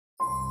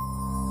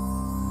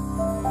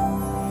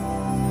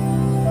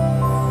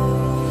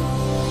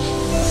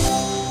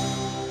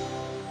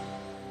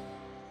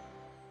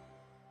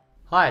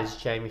Hi, this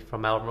is Jamie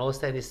from Melbourne Real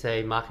Estate. This is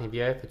a marketing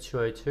video for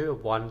 202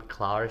 of 1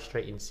 Clara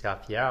Street in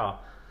South Yarra.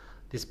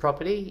 This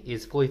property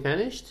is fully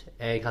furnished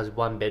and it comes with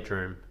 1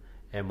 bedroom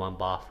and 1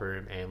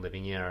 bathroom and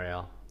living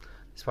area.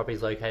 This property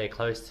is located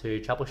close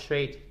to Chapel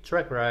Street,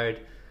 Toorak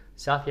Road,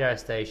 South Yarra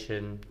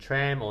Station,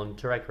 tram on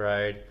Toorak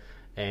Road,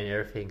 and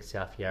everything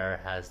South Yarra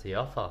has to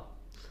offer.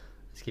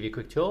 Let's give you a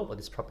quick tour of what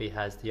this property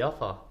has to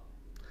offer.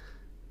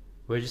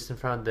 We're just in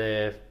front of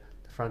the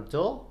front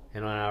door,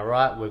 and on our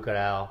right we've got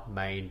our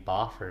main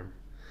bathroom.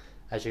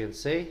 As you can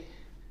see,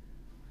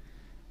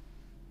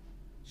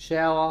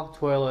 shower,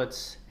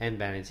 toilets and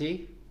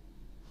vanity.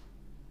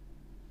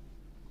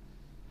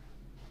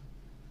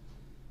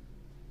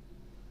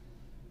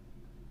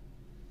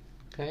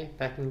 Okay,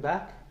 backing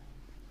back.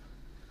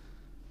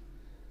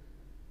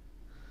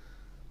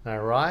 On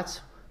our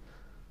right,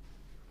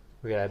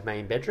 we got our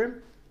main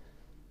bedroom,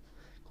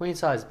 queen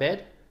size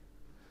bed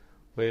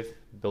with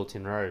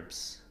built-in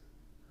robes.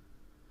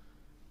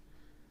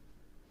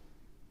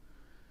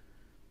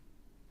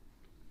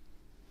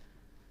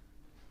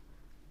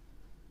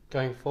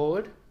 Going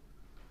forward,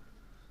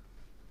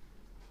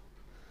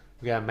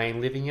 we got our main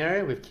living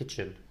area with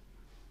kitchen.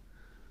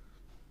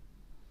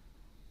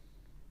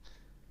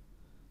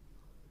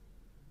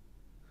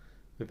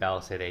 With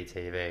LCD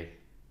TV.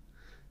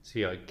 So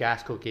you got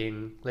gas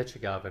cooking,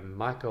 electric oven,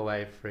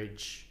 microwave,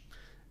 fridge,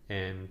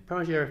 and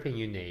pretty much everything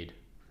you need.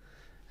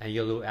 And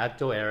your little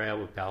outdoor area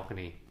with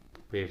balcony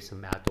with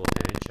some outdoor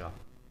furniture.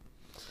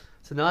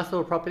 It's a nice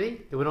little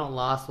property. It will not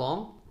last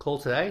long. Call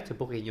today to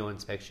book in your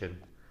inspection.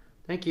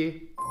 Thank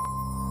you.